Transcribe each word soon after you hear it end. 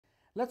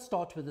Let's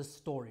start with this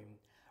story.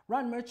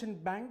 Rand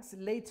Merchant Bank's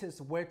latest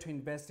Where to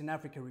Invest in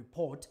Africa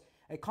report,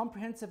 a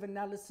comprehensive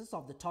analysis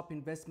of the top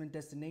investment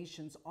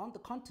destinations on the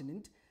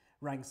continent,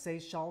 ranks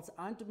Seychelles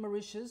and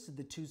Mauritius,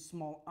 the two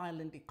small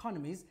island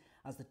economies,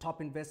 as the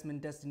top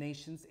investment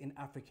destinations in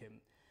Africa.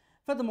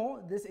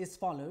 Furthermore, this is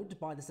followed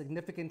by the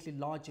significantly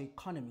larger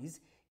economies,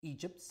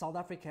 Egypt, South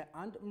Africa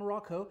and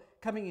Morocco,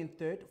 coming in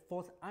third,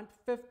 fourth and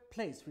fifth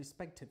place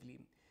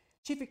respectively.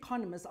 Chief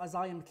economist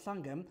Isaiah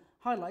Mhlanga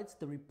highlights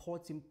the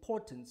report's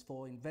importance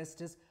for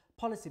investors,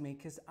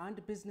 policymakers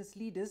and business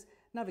leaders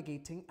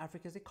navigating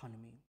Africa's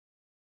economy.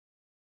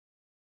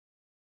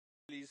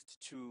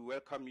 Pleased to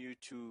welcome you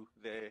to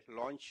the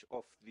launch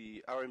of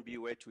the RMB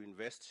Where to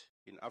Invest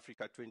in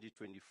Africa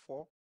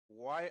 2024.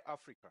 Why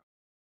Africa?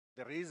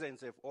 The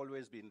reasons have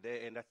always been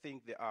there, and I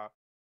think they are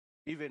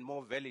even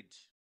more valid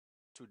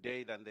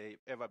today than they've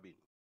ever been.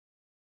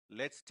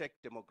 Let's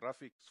take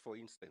demographics, for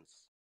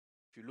instance.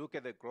 If you look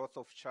at the growth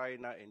of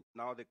China and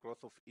now the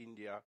growth of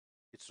India,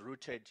 it's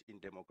rooted in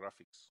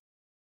demographics.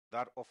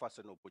 That offers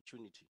an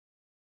opportunity.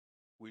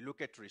 We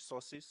look at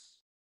resources.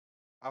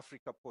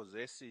 Africa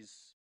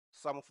possesses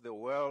some of the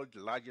world's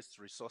largest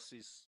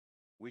resources,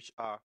 which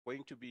are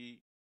going to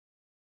be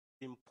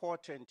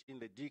important in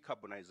the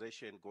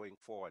decarbonization going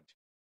forward.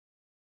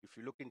 If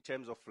you look in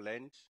terms of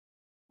land,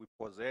 we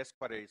possess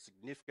quite a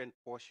significant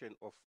portion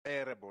of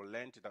arable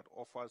land that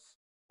offers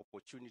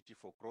opportunity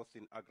for growth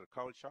in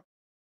agriculture.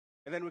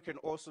 And then we can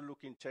also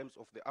look in terms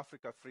of the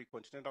Africa Free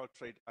Continental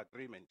Trade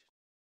Agreement.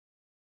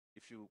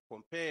 If you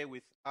compare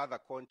with other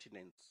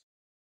continents,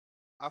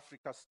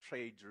 Africa's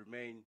trade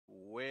remains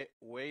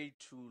way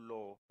too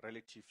low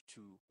relative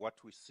to what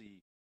we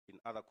see in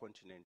other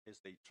continents as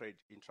they trade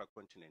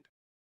intracontinental.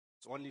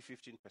 It's only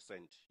 15%.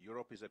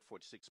 Europe is at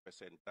 46%.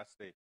 That's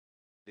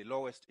the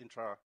lowest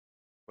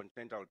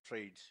intracontinental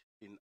trade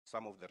in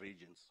some of the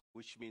regions,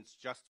 which means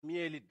just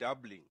merely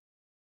doubling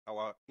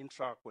our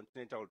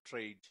intracontinental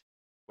trade,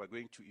 we're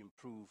going to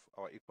improve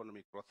our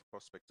economic growth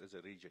prospects as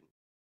a region.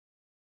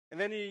 And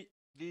then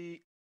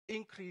the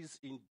increase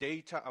in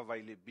data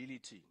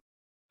availability,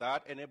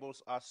 that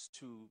enables us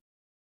to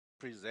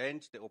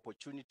present the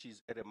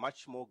opportunities at a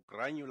much more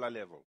granular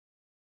level,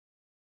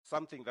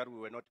 something that we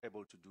were not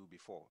able to do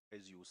before,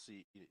 as you will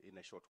see in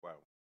a short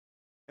while.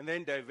 And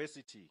then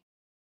diversity.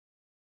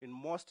 In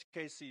most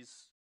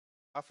cases,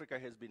 Africa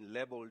has been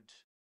labeled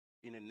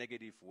in a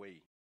negative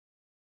way.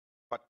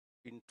 But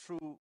in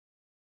true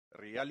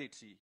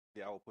reality,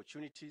 there are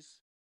opportunities,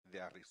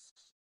 there are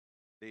risks.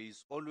 There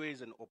is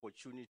always an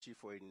opportunity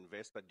for an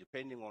investor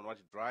depending on what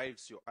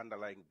drives your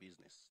underlying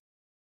business.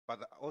 But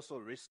there are also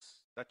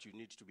risks that you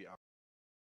need to be